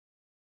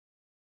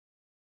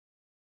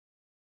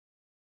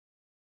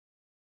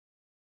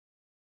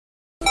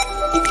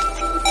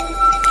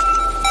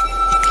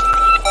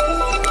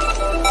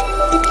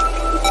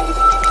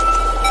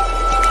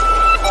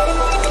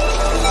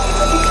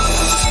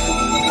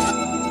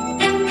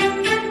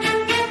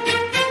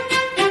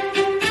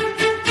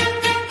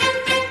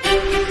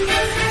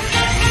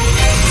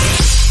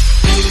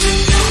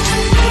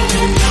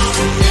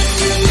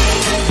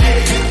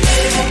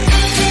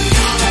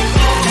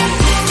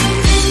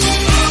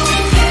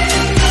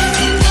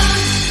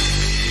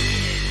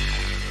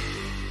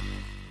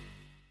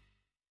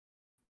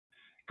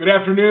Good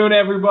afternoon,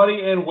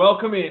 everybody, and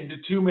welcome in to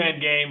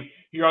Two-Man Game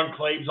here on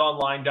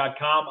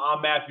ClaibsOnline.com.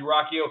 I'm Matthew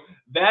Rocchio.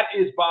 That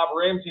is Bob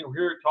Ramsey. We're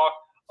here to talk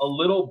a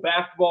little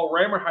basketball.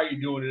 Rammer, how you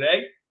doing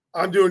today?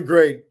 I'm doing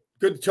great.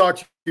 Good to talk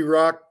to you,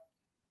 Rock.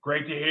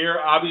 Great to hear.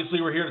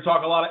 Obviously, we're here to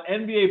talk a lot of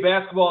NBA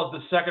basketball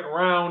as the second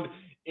round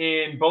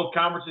in both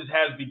conferences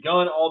has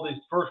begun. All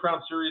these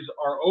first-round series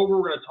are over.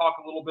 We're going to talk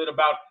a little bit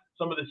about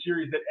some of the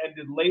series that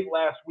ended late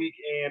last week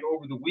and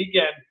over the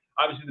weekend.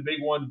 Obviously, the big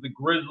ones, the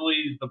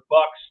Grizzlies, the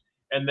Bucks,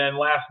 and then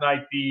last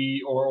night,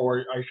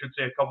 or I should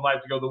say a couple nights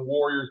ago, the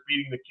Warriors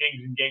beating the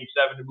Kings in Game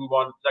 7 to move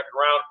on to the second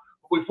round.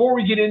 But before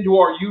we get into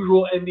our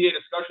usual NBA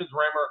discussions,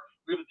 Rammer,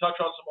 we have to touch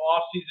on some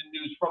off-season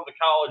news from the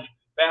college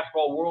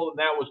basketball world, and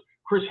that was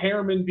Chris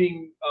Harriman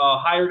being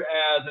hired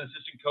as an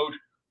assistant coach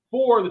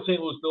for the St.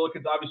 Louis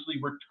Billikens,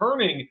 obviously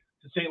returning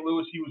to St.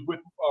 Louis. He was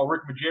with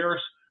Rick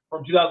Majerus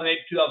from 2008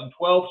 to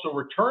 2012, so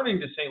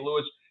returning to St.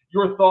 Louis.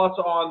 Your thoughts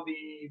on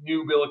the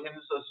new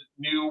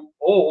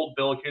old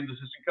Billikens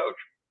assistant coach?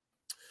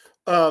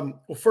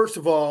 Well, first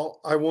of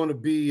all, I want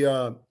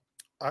to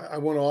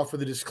offer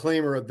the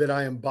disclaimer that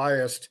I am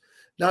biased,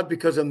 not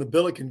because I'm the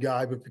Billiken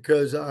guy, but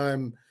because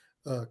I'm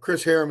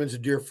Chris Harriman's a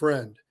dear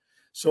friend.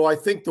 So I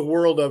think the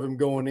world of him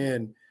going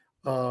in.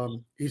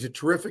 He's a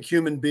terrific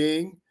human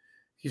being.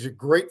 He's a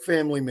great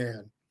family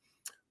man.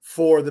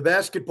 For the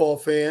basketball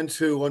fans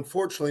who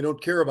unfortunately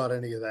don't care about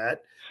any of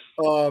that,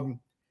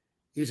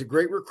 he's a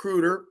great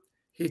recruiter.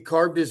 He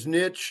carved his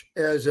niche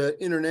as an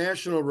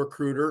international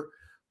recruiter.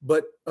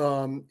 But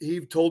he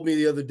told me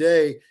the other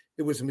day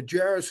it was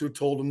Majerus who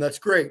told him that's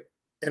great.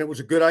 And it was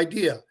a good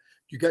idea.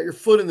 You got your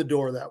foot in the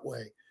door that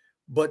way.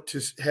 But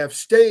to have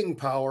staying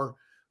power,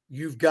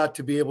 you've got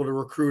to be able to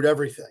recruit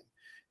everything.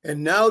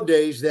 And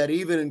nowadays, that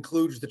even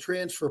includes the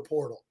transfer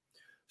portal.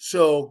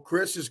 So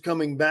Chris is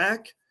coming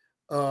back.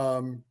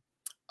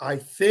 I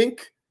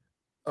think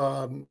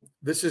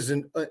this is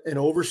an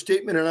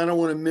overstatement, and I don't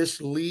want to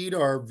mislead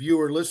our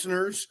viewer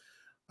listeners.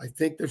 I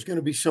think there's going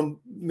to be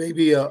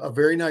maybe a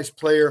very nice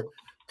player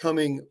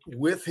coming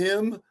with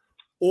him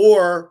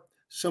or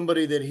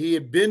somebody that he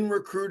had been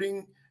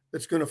recruiting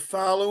that's going to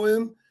follow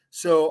him.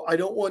 So I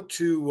don't want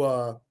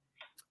to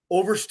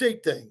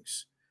overstate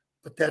things,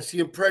 but that's the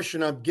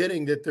impression I'm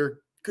getting, that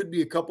there could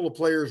be a couple of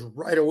players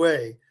right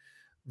away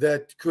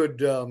that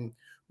could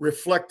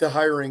reflect the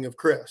hiring of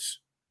Chris.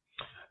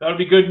 That would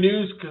be good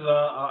news because,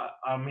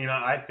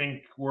 I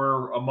think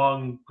we're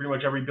among pretty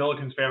much every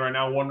Billikens fan right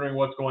now wondering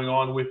what's going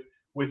on with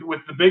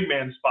the big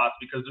man spots,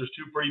 because there's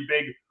two pretty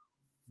big,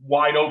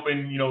 wide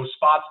open,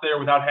 spots there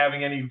without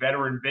having any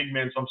veteran big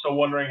men. So I'm still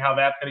wondering how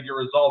that's going to get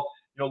resolved.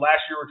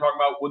 Last year we were talking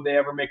about was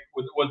there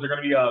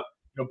going to be a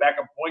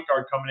backup point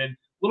guard coming in?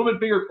 A little bit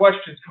bigger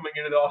questions coming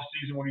into the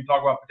offseason when you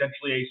talk about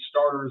potentially a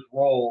starter's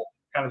role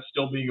kind of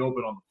still being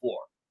open on the floor.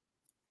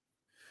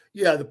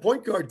 Yeah, the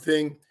point guard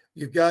thing,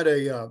 you've got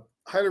a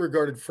highly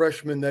regarded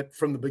freshman that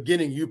from the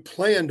beginning you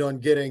planned on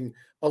getting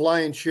a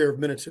lion's share of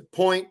minutes at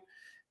point.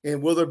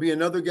 And will there be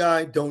another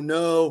guy? Don't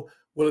know.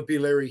 Will it be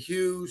Larry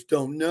Hughes?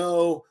 Don't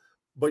know.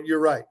 But you're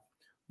right.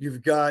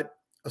 You've got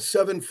a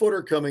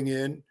 7-footer coming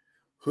in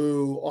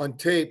who on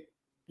tape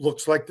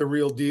looks like the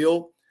real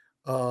deal.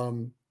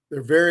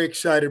 They're very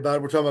excited about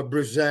it. We're talking about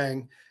Bruce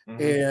Zhang.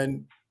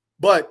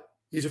 But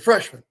he's a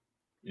freshman.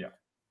 Yeah.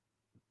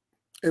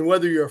 And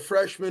whether you're a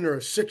freshman or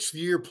a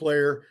sixth-year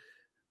player,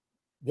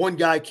 one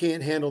guy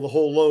can't handle the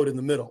whole load in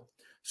the middle.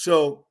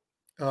 So,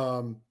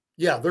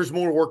 there's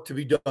more work to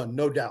be done,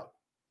 no doubt.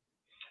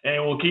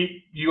 And we'll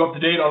keep you up to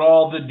date on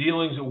all the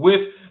dealings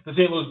with the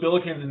St. Louis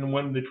Billikens. And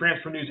when the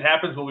transfer news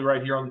happens, we'll be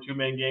right here on the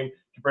Two-Man Game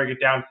to break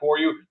it down for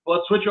you. But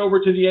let's switch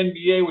over to the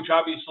NBA, which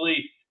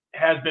obviously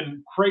has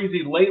been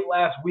crazy. Late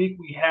last week,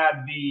 we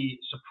had the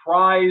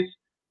surprise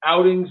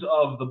outings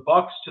of the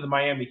Bucks to the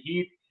Miami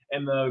Heat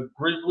and the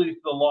Grizzlies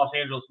to the Los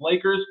Angeles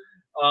Lakers.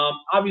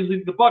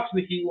 Obviously, the Bucks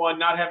and the Heat won,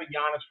 not having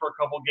Giannis for a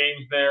couple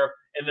games there.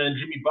 And then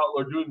Jimmy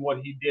Butler doing what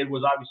he did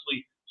was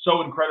obviously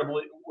so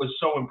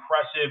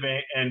impressive.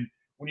 And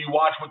when you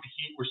watch what the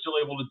Heat were still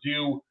able to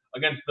do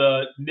against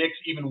the Knicks,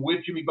 even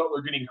with Jimmy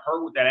Butler getting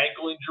hurt with that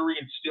ankle injury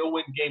and still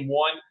win Game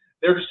 1,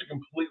 they're just a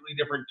completely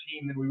different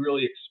team than we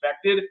really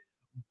expected.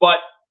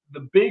 But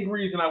the big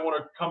reason I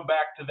want to come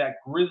back to that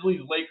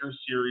Grizzlies-Lakers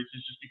series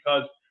is just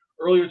because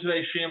earlier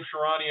today, Shams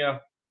Charania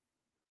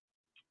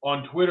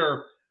on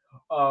Twitter,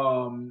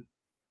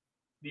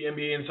 the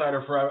NBA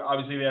insider for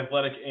obviously The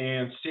Athletic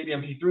and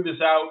Stadium, he threw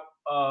this out.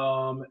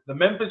 The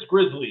Memphis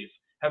Grizzlies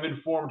have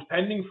informed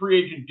pending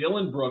free agent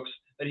Dylan Brooks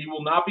that he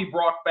will not be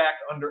brought back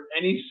under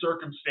any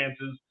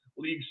circumstances,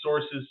 league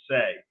sources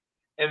say.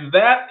 And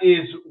that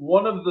is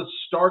one of the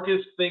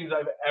starkest things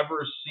I've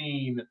ever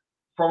seen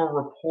from a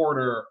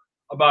reporter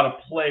about a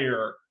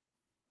player.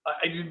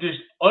 Just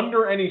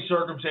under any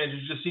circumstances,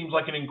 it just seems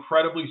like an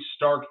incredibly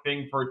stark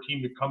thing for a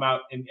team to come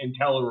out and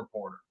tell a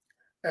reporter.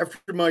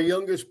 After my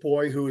youngest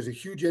boy, who is a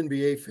huge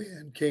NBA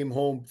fan, came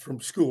home from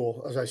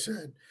school, as I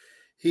said,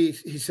 he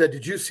said,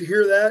 "Did you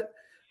hear that?"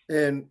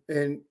 And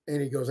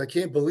he goes, "I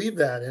can't believe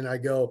that." And I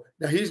go,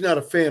 now he's not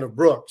a fan of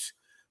Brooks.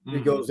 He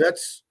goes,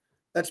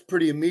 that's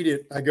pretty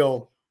immediate. I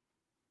go,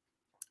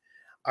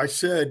 I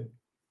said,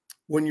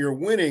 when you're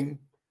winning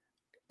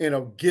and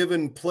a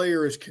given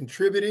player is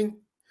contributing,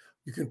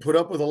 you can put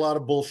up with a lot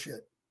of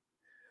bullshit.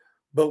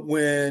 But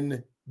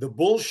when the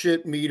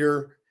bullshit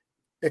meter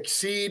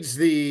exceeds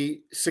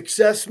the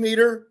success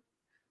meter,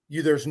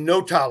 there's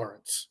no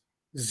tolerance,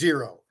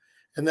 zero.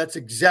 And that's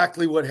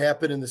exactly what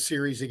happened in the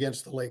series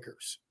against the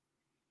Lakers.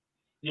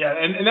 Yeah,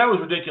 and that was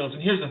ridiculous.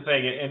 And here's the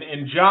thing,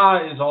 and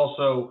Ja is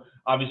also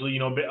obviously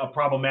a bit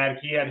problematic.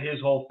 He had his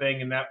whole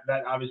thing, and that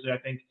obviously I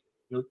think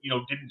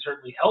didn't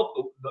certainly help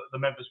the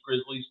Memphis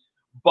Grizzlies.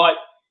 But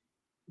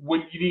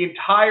when the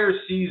entire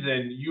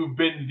season you've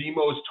been the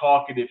most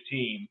talkative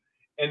team,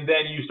 and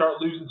then you start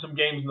losing some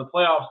games in the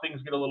playoffs,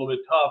 things get a little bit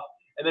tough.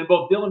 And then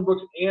both Dillon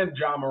Brooks and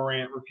Ja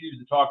Morant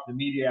refused to talk to the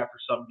media after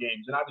some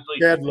games. And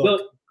obviously,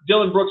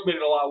 Dillon Brooks made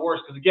it a lot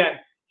worse because, again,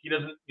 he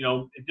doesn't,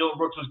 if Dillon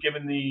Brooks was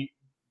given the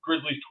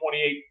Grizzlies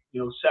 28,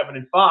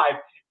 7-5,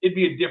 it'd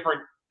be a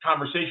different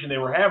conversation they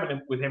were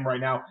having with him right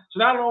now. So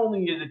not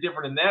only is it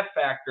different in that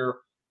factor,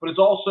 but it's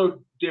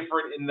also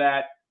different in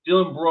that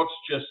Dillon Brooks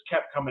just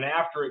kept coming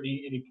after it. And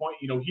he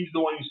he's the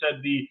one who said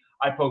the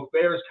 "I poke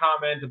bears"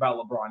 comment about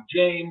LeBron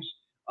James,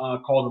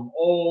 called him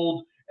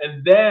old.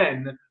 And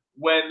then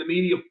when the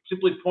media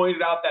simply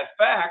pointed out that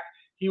fact,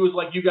 he was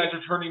like, "You guys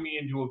are turning me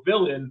into a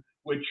villain,"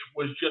 which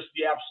was just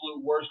the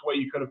absolute worst way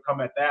you could have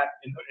come at that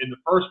in the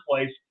first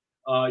place.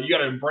 You got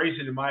to embrace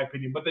it, in my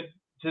opinion. But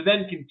to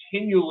then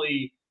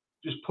continually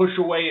just push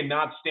away and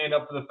not stand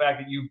up for the fact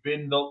that you've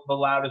been the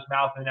loudest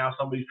mouth and now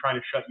somebody's trying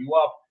to shut you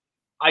up.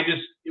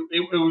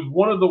 It was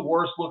one of the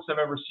worst looks I've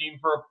ever seen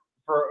for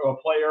a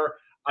player.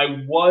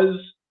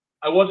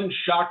 I wasn't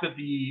shocked that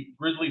the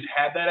Grizzlies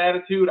had that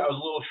attitude. I was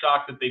a little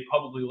shocked that they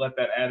publicly let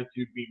that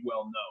attitude be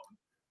well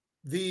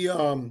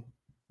known.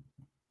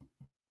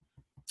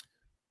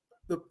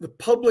 The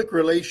public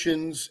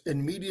relations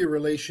and media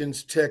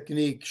relations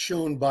technique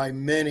shown by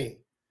many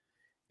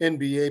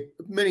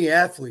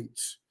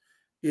athletes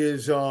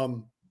is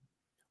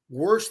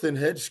worse than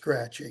head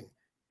scratching.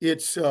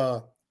 It's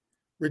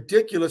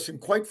ridiculous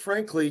and, quite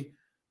frankly,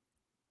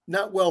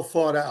 not well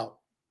thought out.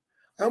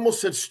 I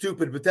almost said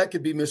stupid, but that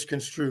could be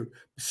misconstrued.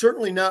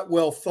 Certainly not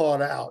well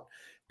thought out.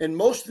 And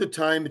most of the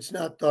time it's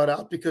not thought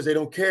out because they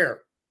don't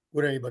care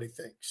what anybody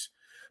thinks.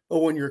 But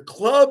when your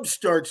club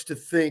starts to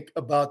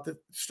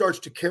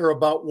care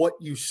about what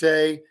you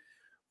say,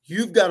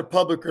 you've got a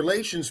public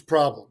relations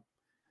problem.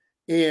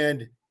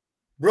 And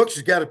Brooks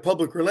has got a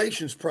public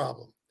relations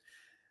problem.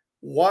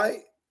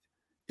 Why?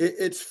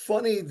 It's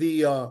funny,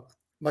 the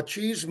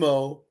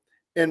machismo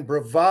and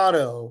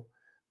bravado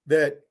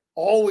that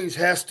always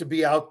has to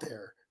be out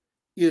there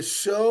is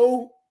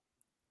so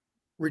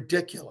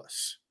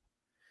ridiculous,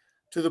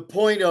 to the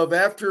point of,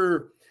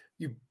 after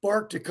you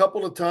barked a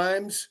couple of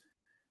times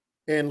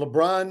and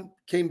LeBron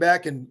came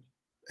back and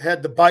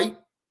had the bite.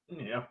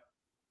 Yeah.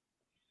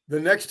 The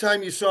next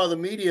time you saw the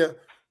media,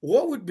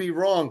 what would be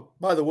wrong?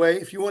 By the way,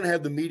 if you want to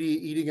have the media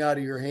eating out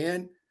of your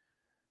hand,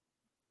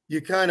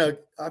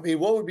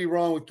 what would be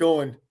wrong with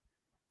going,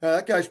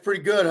 that guy's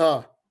pretty good,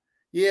 huh?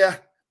 Yeah,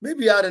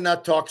 maybe I ought to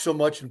not talk so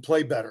much and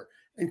play better,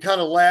 and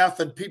kind of laugh,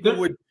 and people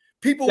would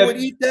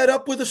eat that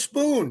up with a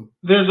spoon.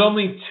 There's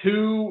only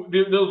two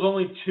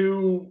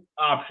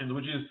options,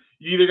 which is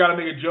you either got to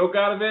make a joke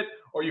out of it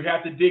or you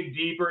have to dig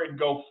deeper and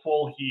go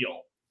full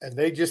heel. And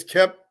they just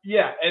kept.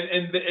 Yeah,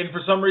 and for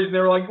some reason they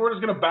were like, we're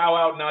just going to bow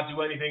out and not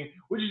do anything,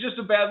 which is just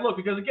a bad look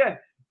because, again,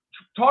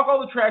 talk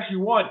all the trash you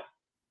want.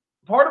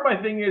 Part of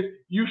my thing is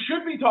you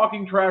should be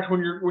talking trash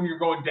when you're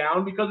going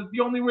down, because it's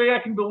the only way I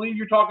can believe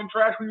you're talking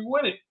trash when you're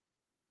winning.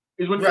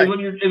 Is when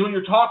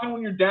you're talking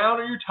when you're down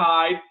or you're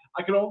tied.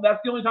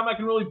 That's the only time I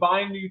can really buy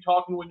into you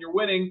talking when you're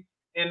winning.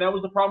 And that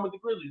was the problem with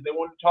the Grizzlies. They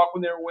wanted to talk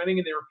when they were winning,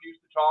 and they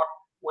refused to talk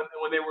when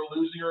they were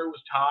losing or it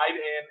was tied,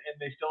 and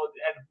they still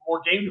had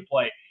more game to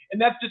play. And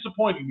that's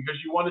disappointing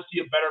because you want to see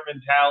a better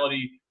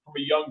mentality from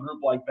a young group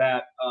like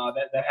that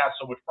that has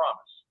so much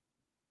promise.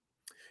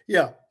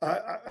 Yeah,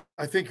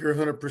 I think you're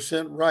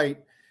 100% right.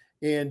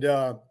 And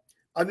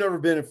I've never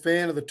been a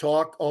fan of the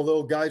talk,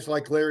 although guys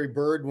like Larry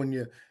Bird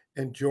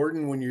and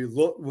Jordan, when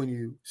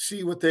you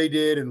see what they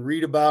did and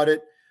read about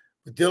it,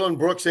 but Dillon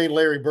Brooks ain't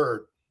Larry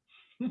Bird.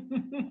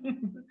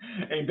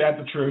 Ain't that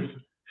the truth?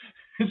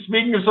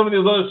 Speaking of some of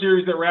those other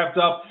series that wrapped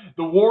up,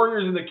 the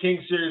Warriors and the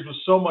Kings series was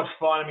so much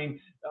fun. I mean,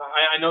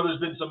 I know there's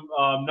been some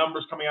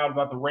numbers coming out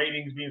about the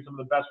ratings being some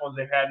of the best ones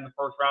they've had in the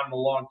first round in a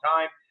long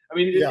time. I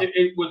mean,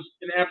 it was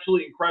an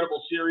absolutely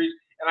incredible series,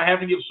 and I have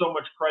to give so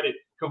much credit.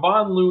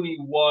 Kevon Looney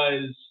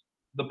was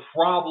the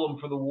problem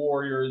for the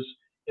Warriors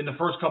in the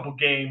first couple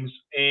games,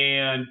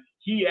 and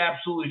he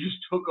absolutely just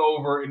took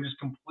over and just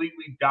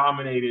completely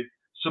dominated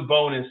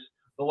Sabonis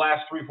the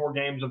last 3-4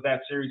 games of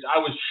that series. I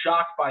was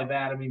shocked by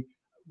that. I mean,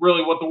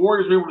 really what the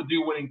Warriors were able to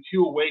do winning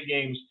 2 away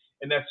games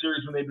in that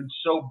series when they've been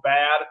so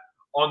bad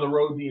on the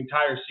road the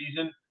entire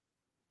season.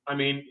 I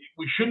mean,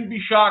 we shouldn't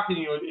be shocked, and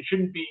it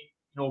shouldn't be,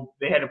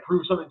 they had to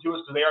prove something to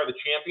us because they are the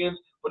champions.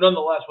 But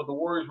nonetheless, what the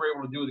Warriors were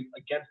able to do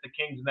against the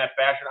Kings in that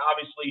fashion,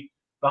 obviously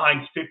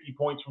behind 50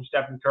 points from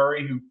Steph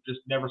Curry, who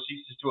just never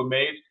ceases to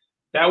amaze.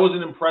 that was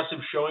an impressive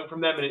showing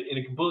from them, and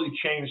it completely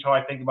changed how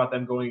I think about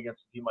them going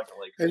against a team like the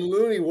Lakers. And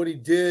Looney, what he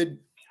did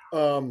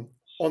on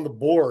the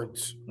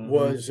boards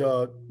was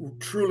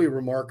truly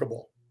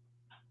remarkable.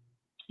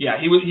 Yeah,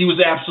 he was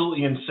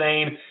absolutely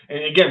insane.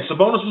 And again,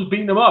 Sabonis was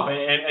beating him up,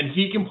 and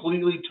he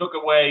completely took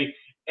away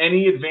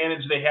any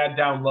advantage they had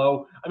down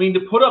low. I mean,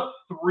 to put up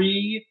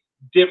 3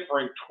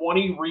 different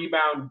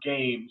 20-rebound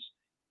games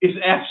is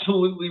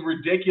absolutely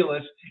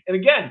ridiculous. And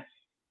again,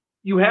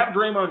 you have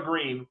Draymond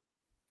Green,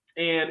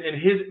 and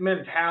his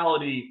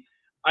mentality,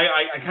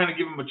 I kind of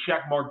give him a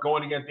check mark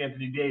going against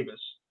Anthony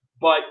Davis.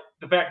 But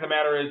the fact of the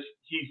matter is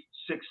he's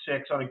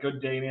 6'6" on a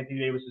good day, and Anthony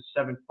Davis is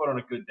 7 foot on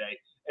a good day.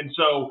 And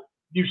so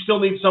you still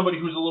need somebody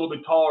who's a little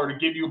bit taller to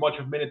give you a bunch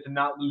of minutes and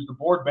not lose the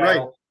board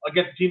battle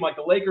against a team like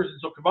the Lakers. And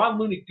so Kevon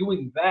Looney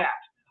doing that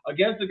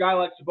against a guy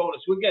like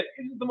Sabonis, who, again,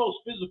 isn't the most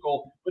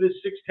physical, but is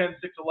 6'10",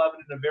 6'11",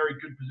 and a very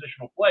good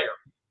positional player.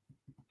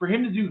 For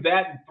him to do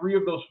that in three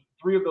of those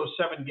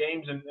 7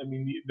 games, and I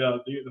mean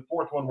the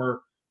fourth one where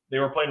they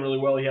were playing really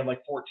well, he had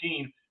like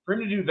 14. For him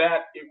to do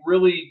that, it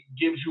really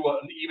gives you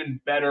an even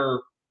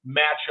better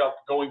matchup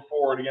going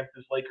forward against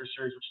this Lakers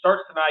series, which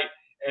starts tonight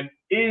and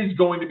is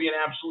going to be an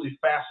absolutely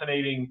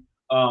fascinating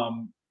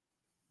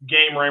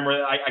game,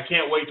 Rammer. I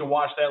can't wait to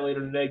watch that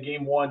later today.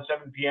 Game 1,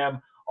 7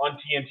 p.m. on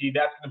TNT.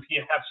 That's going to be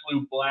an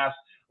absolute blast.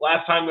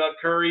 Last time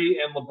Curry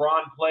and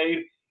LeBron played,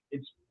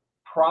 it's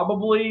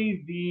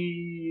probably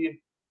the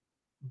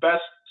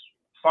best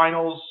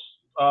finals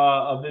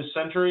of this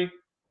century,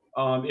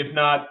 if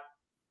not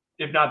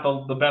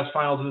the best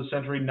finals of the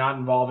century, not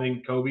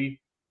involving Kobe.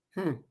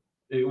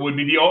 It would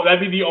be that'd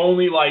be the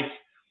only, like,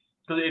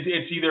 because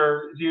it's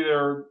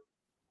either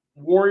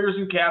Warriors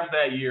and Cavs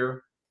that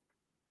year,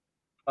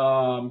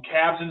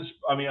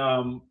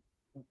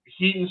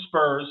 Heat and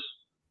Spurs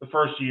the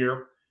first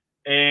year,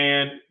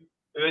 and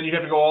then you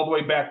have to go all the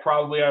way back,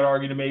 probably I'd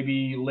argue, to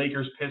maybe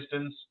Lakers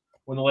Pistons,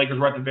 when the Lakers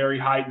were at the very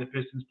height and the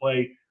Pistons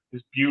play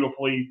this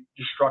beautifully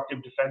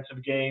destructive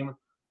defensive game.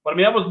 But I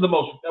mean, that was the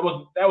most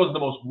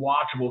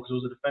watchable because it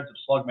was a defensive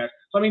slug match.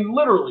 So I mean,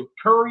 literally,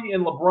 Curry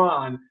and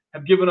LeBron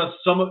have given us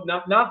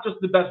not just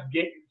the best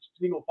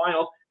single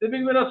finals. They've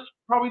given us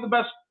probably the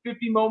best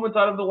 50 moments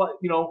out of the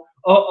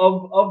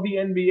of the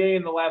NBA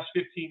in the last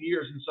 15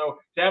 years. And so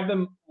to have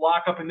them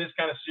lock up in this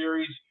kind of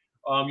series,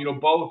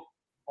 both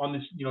on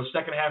this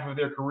second half of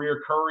their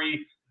career,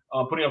 Curry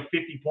putting up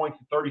 50 points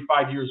at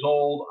 35 years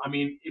old. I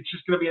mean, it's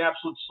just going to be an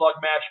absolute slug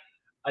match.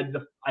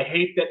 I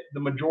hate that the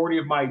majority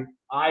of my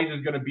eyes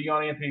is going to be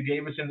on Anthony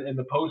Davis in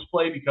the post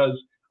play,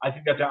 because I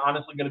think that's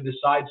honestly going to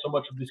decide so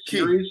much of this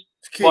series.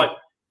 But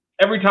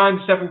every time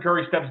Stephen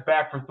Curry steps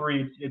back for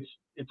 3,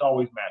 it's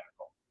always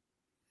magical.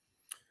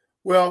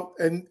 Well,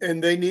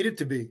 and they need it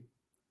to be.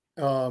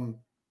 How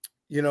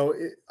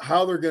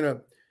they're going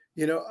to,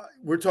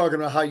 we're talking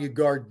about how you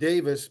guard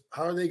Davis.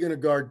 How are they going to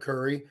guard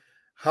Curry?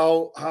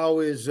 How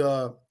is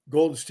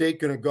Golden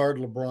State going to guard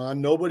LeBron?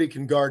 Nobody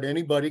can guard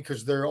anybody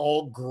because they're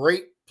all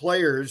great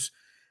players.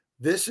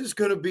 This is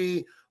going to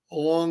be,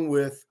 along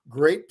with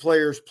great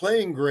players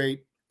playing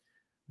great,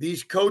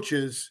 these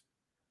coaches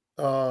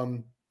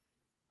not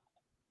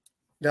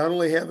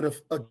only having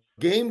a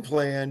game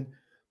plan,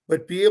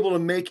 but be able to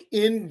make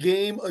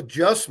in-game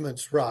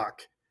adjustments,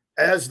 Rocc,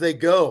 as they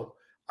go.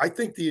 I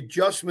think the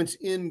adjustments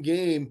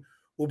in-game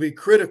will be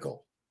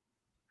critical.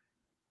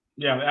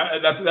 Yeah,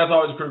 that's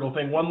always a critical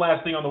thing. One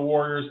last thing on the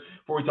Warriors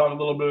before we talk a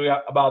little bit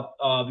about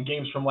the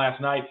games from last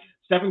night.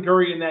 Stephen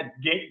Curry in that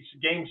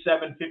game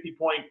 7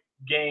 50-point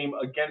game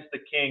against the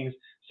Kings.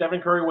 Stephen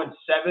Curry went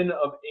 7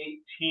 of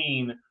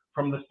 18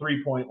 from the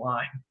three-point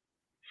line.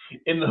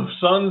 In the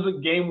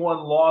Suns' game 1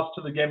 loss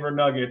to the Denver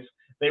Nuggets,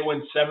 they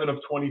went 7 of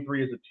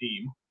 23 as a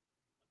team.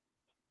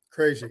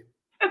 Crazy.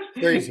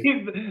 Crazy.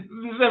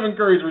 Stephen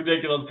Curry's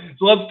ridiculous.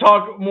 So let's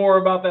talk more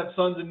about that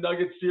Suns and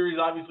Nuggets series.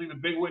 Obviously, the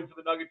big win for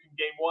the Nuggets in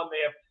game 1.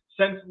 They have,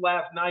 since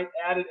last night,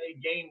 added a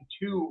game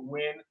 2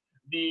 win.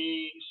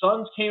 The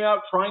Suns came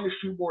out trying to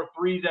shoot more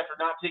threes after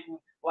not taking,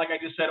 like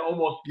I just said,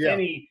 almost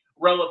any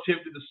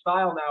relative to the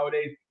style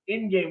nowadays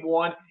in game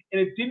 1,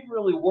 and it didn't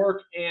really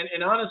work.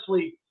 And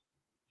honestly,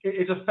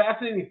 it's a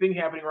fascinating thing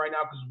happening right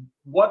now, because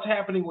what's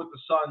happening with the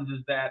Suns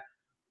is that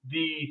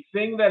the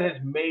thing that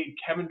has made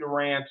Kevin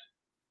Durant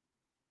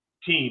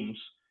teams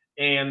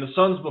and the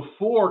Suns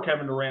before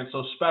Kevin Durant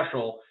so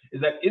special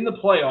is that in the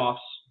playoffs,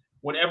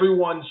 when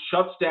everyone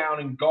shuts down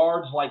and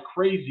guards like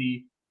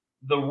crazy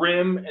the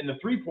rim and the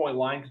three-point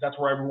line, because that's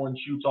where everyone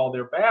shoots all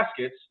their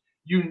baskets,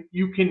 you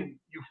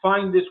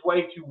find this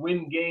way to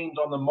win games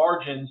on the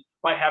margins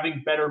by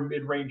having better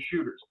mid-range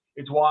shooters.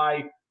 It's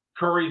why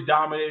Curry's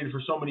dominated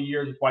for so many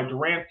years. It's why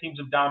Durant's teams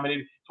have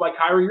dominated. It's why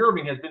Kyrie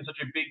Irving has been such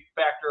a big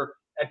factor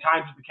at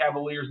times with the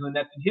Cavaliers and the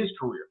Nets in his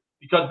career,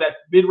 because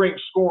that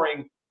mid-range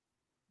scoring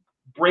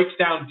breaks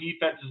down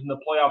defenses in the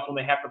playoffs when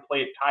they have to play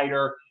it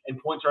tighter and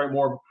points are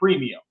more of a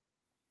premium.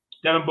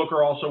 Devin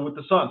Booker also with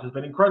the Suns has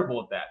been incredible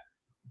at that.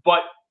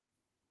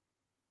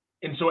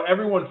 And so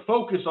everyone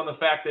focused on the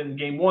fact that in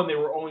game 1 they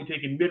were only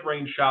taking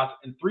mid-range shots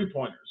and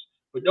three-pointers.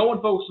 But no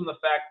one focused on the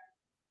fact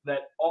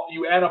that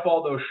you add up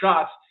all those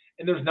shots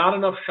and there's not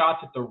enough shots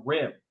at the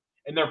rim.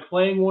 And they're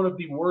playing one of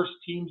the worst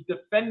teams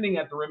defending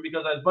at the rim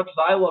because as much as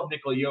I love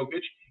Nikola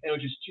Jokic, and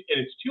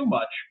it's too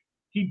much,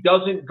 he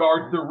doesn't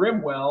guard the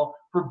rim well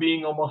for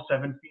being almost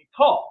 7 feet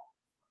tall.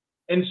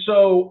 And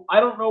so I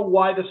don't know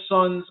why the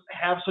Suns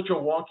have such a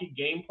wonky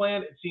game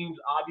plan. It seems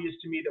obvious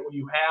to me that when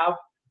you have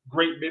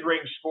great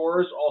mid-range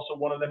scorers, also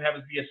one of them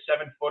happens to be a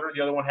 7-footer,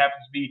 the other one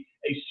happens to be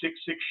a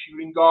 6'6"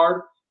 shooting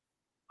guard.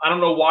 I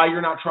don't know why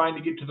you're not trying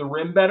to get to the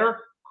rim better.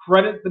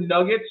 Credit the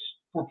Nuggets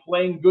for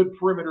playing good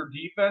perimeter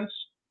defense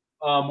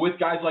with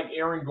guys like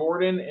Aaron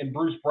Gordon and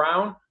Bruce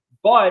Brown,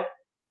 but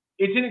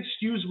it's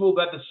inexcusable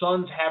that the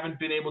Suns haven't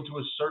been able to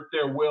assert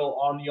their will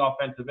on the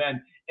offensive end,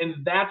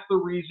 and that's the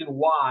reason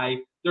why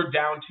they're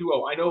down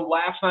 2-0. I know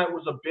last night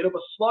was a bit of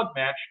a slug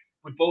match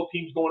with both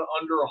teams going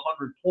under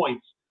 100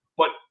 points,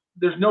 but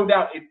there's no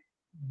doubt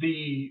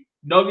the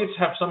Nuggets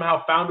have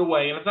somehow found a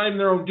way, and it's not even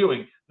their own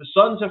doing. The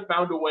Suns have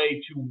found a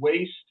way to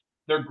waste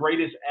their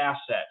greatest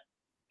asset,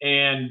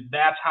 and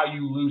that's how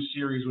you lose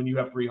series when you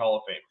have 3 Hall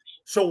of Famers.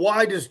 So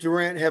why does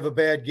Durant have a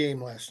bad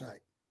game last night?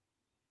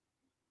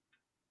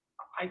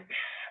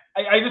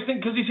 I just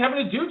think because he's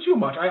having to do too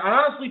much. I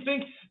honestly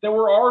think that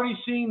we're already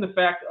seeing the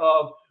fact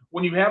of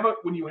when you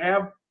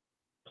have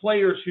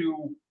players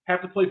who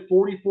have to play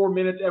 44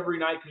 minutes every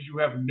night because you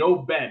have no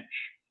bench,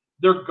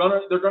 they're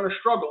gonna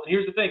struggle. And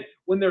here's the thing: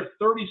 when they're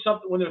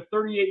 30-something, when they're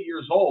 38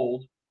 years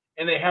old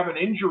and they have an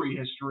injury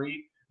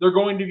history, they're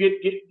going to get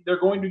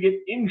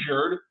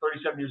injured.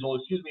 37 years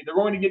old, excuse me. They're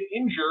going to get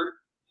injured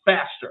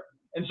faster.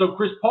 And so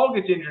Chris Paul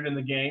gets injured in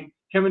the game.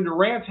 Kevin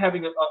Durant's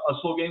having a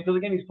slow game because,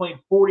 again, he's playing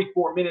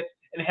 44 minutes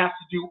and has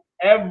to do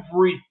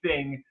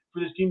everything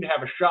for this team to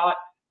have a shot.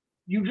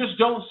 You just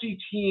don't see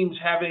teams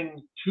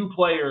having 2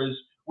 players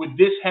with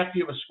this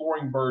hefty of a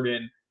scoring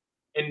burden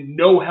and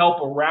no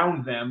help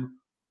around them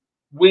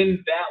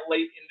win that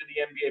late into the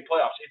NBA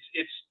playoffs.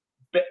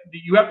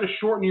 You have to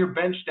shorten your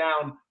bench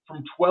down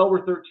from 12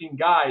 or 13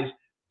 guys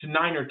to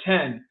 9 or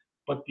 10,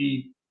 but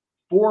the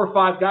 4 or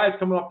 5 guys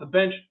coming off the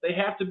bench, they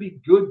have to be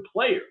good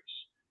players.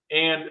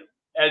 And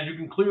as you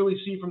can clearly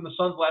see from the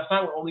Suns last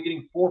night, we're only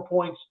getting 4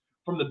 points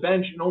from the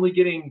bench and only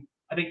getting,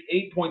 I think,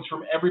 8 points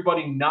from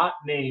everybody not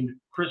named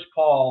Chris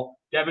Paul,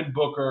 Devin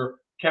Booker,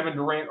 Kevin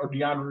Durant, or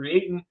DeAndre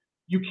Ayton.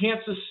 You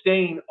can't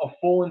sustain a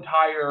full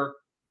entire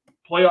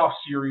playoff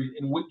series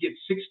and get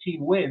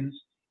 16 wins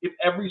if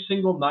every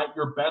single night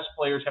your best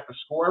players have to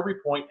score every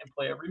point and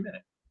play every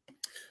minute.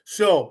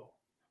 So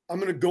I'm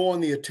going to go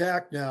on the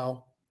attack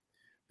now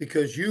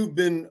because you've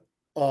been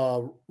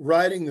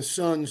riding the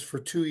Suns for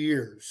 2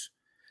 years.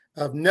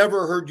 I've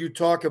never heard you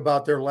talk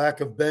about their lack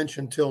of bench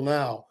until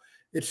now.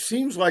 It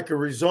seems like a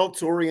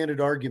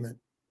results-oriented argument.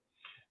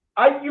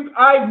 I'll say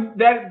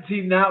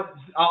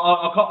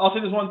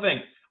this one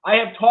thing. I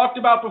have talked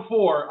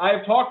before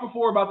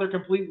about their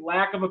complete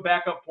lack of a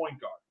backup point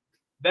guard.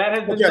 That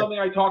has been something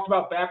I talked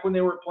about back when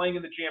they were playing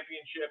in the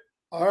championship.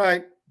 All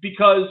right.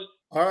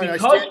 I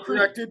stand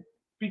corrected.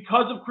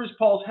 Because of Chris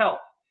Paul's health.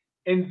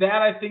 And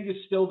that, I think, is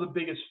still the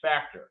biggest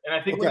factor. And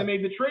I think when they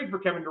made the trade for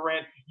Kevin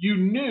Durant, you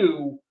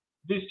knew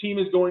this team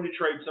is going to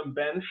trade some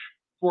bench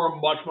for a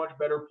much, much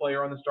better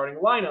player on the starting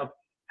lineup.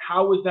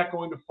 How is that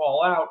going to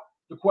fall out?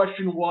 The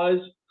question was,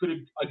 could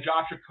a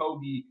Josh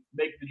Okogie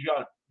make the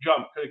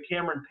jump? Could a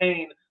Cameron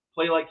Payne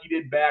play like he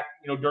did back,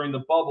 during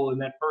the bubble in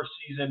that first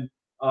season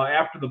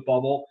after the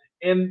bubble?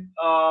 And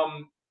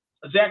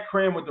Zach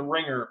Cram with the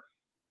Ringer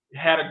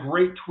had a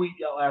great tweet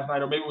last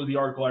night, or maybe it was the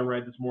article I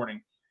read this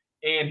morning.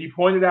 And he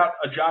pointed out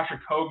a Josh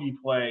Okogie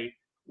play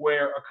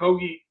where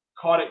Okogie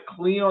caught it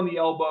clean on the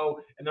elbow,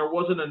 and there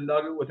wasn't a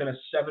nugget within a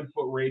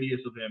 7-foot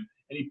radius of him.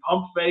 And he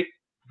pump faked,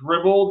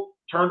 dribbled,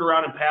 turned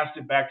around, and passed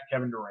it back to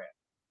Kevin Durant,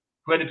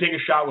 who had to take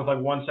a shot with like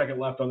 1 second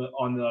left on the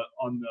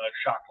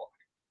shot clock.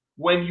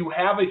 When you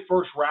have a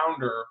first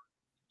rounder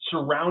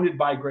surrounded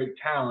by great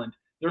talent,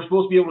 they're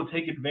supposed to be able to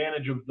take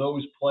advantage of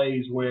those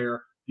plays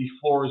where the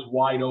floor is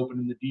wide open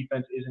and the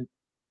defense isn't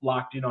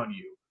locked in on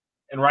you.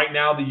 And right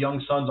now, the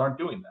young Suns aren't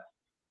doing that.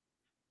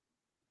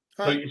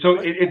 So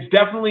it's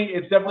definitely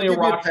a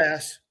roster.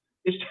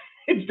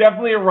 It's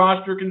definitely a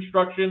roster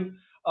construction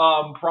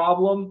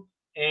problem.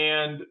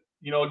 And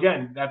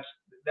again, that's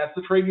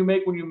the trade you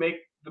make when you make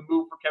the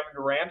move for Kevin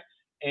Durant.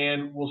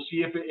 And we'll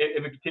see if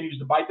it continues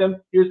to bite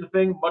them. Here's the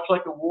thing: much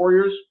like the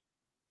Warriors,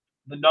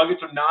 the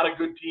Nuggets are not a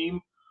good team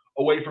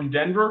away from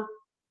Denver.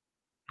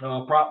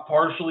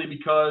 Partially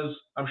because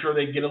I'm sure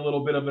they get a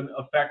little bit of an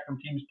effect from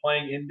teams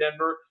playing in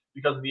Denver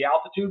because of the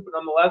altitude, but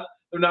nonetheless,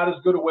 they're not as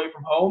good away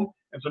from home.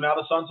 And so now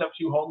the Suns have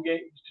 2 home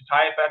games to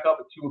tie it back up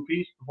at 2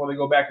 apiece before they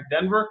go back to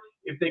Denver.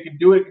 If they can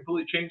do it,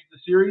 completely change the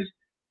series.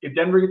 If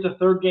Denver gets a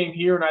 3rd game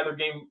here in either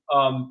game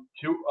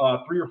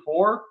 3 or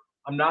 4,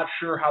 I'm not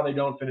sure how they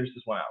don't finish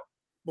this one out.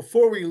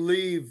 Before we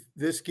leave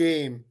this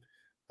game,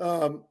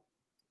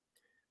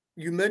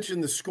 you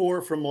mentioned the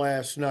score from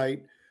last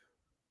night.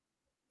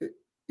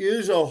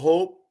 Is a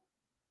hope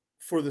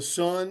for the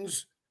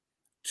Suns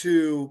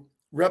to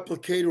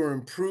replicate or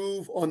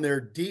improve on their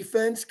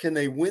defense? Can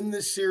they win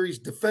this series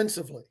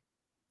defensively?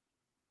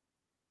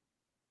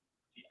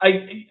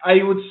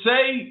 I would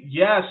say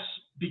yes,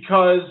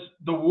 because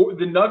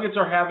the Nuggets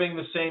are having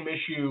the same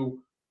issue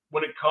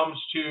when it comes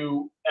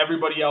to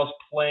everybody else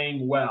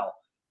playing well.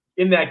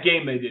 In that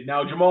game they did.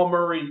 Now, Jamal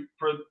Murray,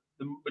 for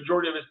the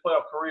majority of his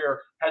playoff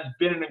career, has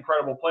been an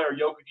incredible player.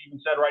 Jokic even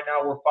said right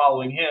now we're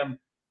following him.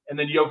 And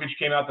then Jokic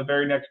came out the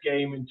very next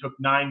game and took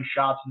 9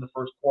 shots in the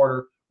first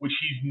quarter, which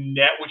he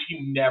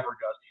never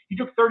does. He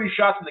took 30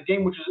 shots in the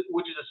game, which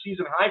is a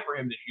season high for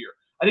him this year.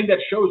 I think that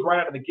shows right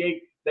out of the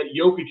gate that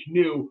Jokic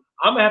knew,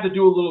 I'm going to have to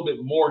do a little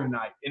bit more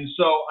tonight. And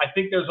so I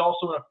think there's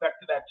also an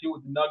effect to that too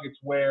with the Nuggets,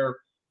 where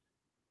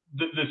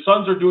the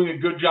Suns are doing a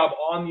good job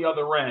on the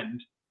other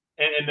end,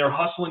 and they're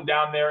hustling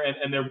down there,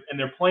 and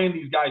they're playing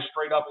these guys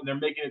straight up, and they're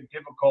making it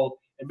difficult,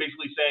 and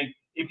basically saying,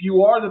 if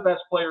you are the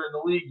best player in the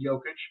league,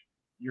 Jokic,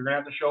 you're going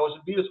to have to show us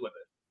and beat us with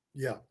it.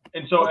 Yeah.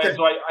 And so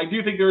I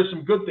do think there are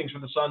some good things for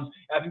the Suns.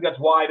 And I think that's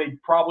why they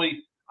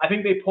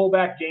pull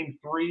back game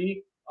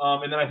 3,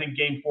 and then I think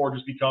game 4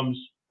 just becomes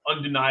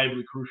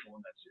undeniably crucial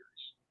in that series.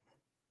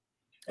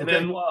 And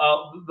then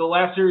the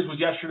last series was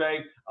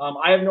yesterday.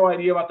 I have no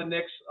idea about the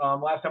Knicks.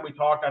 Last time we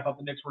talked, I thought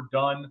the Knicks were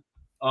done.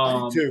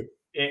 Me too.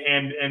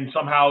 And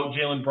somehow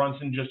Jalen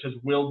Brunson just has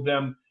willed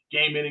them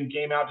game in and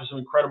game out to some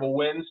incredible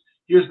wins.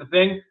 Here's the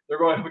thing. They're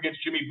going up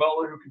against Jimmy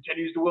Butler, who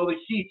continues to will the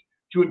Heat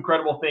to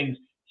incredible things.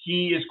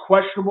 He is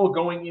questionable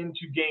going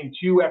into game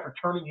 2 after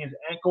turning his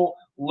ankle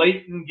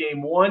late in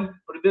game 1.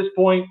 But at this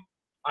point,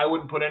 I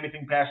wouldn't put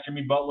anything past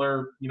Jimmy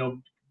Butler. He's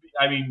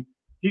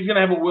going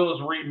to have a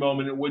Willis Reed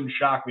moment. It wouldn't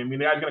shock me. I mean,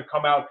 the guy's going to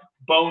come out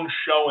bones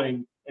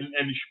showing and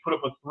put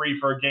up a 3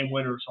 for a game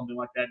winner or something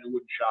like that, and it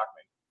wouldn't shock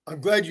me.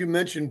 I'm glad you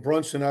mentioned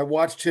Brunson. I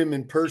watched him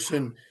in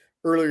person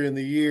earlier in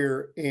the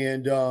year,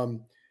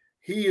 and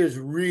he is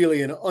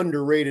really an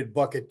underrated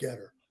bucket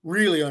getter.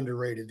 Really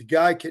underrated. The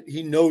guy,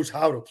 he knows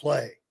how to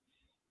play.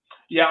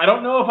 Yeah, I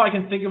don't know if I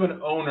can think of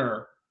an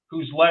owner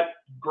who's let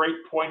great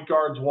point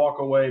guards walk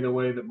away the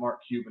way that Mark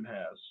Cuban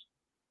has.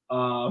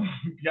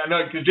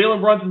 Because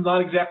Jalen Brunson's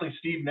not exactly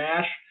Steve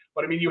Nash,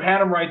 but I mean, you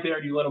had him right there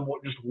and you let him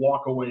just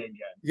walk away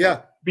again.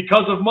 Yeah.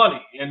 Because of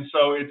money. And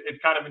so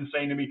it's kind of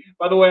insane to me.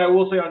 By the way, I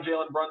will say on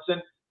Jalen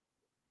Brunson,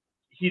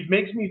 he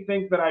makes me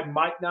think that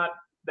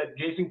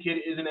Jason Kidd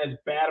isn't as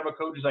bad of a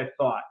coach as I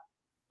thought.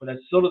 But that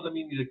still doesn't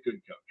mean he's a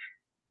good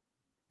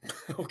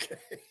coach. Okay.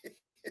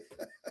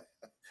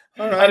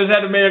 All right. I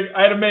had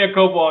to mea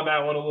culpa on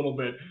that one a little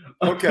bit.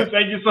 Okay.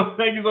 Thank you so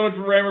much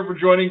for Rammer for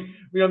joining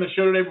me on the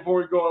show today.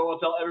 Before we go, I want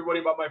to tell everybody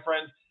about my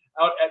friends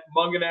out at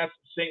Munganess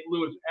St.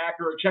 Louis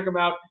Acura. Check them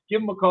out.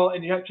 Give them a call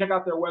and check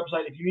out their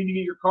website. If you need to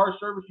get your car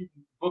serviced, you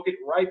can book it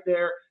right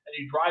there, and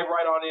you drive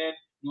right on in.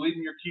 You leave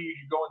them your keys.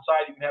 You go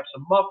inside. You can have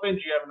some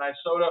muffins. You have a nice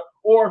soda.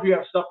 Or if you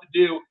have stuff to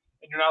do,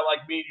 and you're not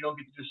like me, you don't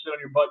get to just sit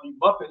on your butt and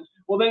eat muffins,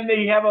 well, then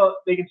they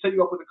can set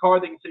you up with a car,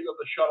 they can set you up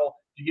with a shuttle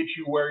to get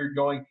you where you're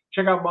going.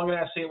 Check out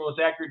Munganess St. Louis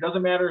Acura. It doesn't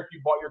matter if you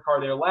bought your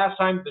car there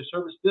last time, the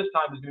service this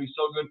time is going to be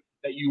so good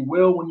that you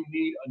will when you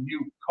need a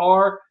new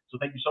car. So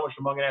thank you so much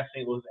to Munganess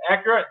St. Louis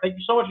Acura. Thank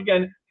you so much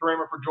again to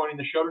Rammer for joining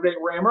the show today.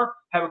 Rammer,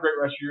 have a great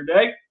rest of your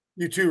day.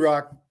 You too,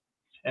 Rock.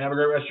 And have a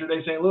great rest of your day,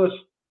 St. Louis.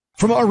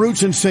 From our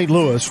roots in St.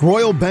 Louis,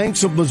 Royal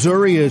Banks of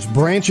Missouri is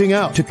branching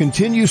out to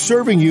continue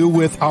serving you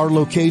with our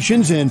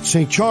locations in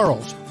St.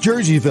 Charles,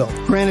 Jerseyville,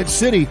 Granite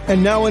City,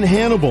 and now in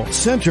Hannibal,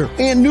 Center,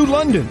 and New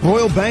London.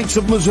 Royal Banks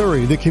of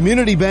Missouri, the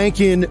community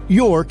bank in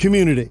your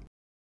community.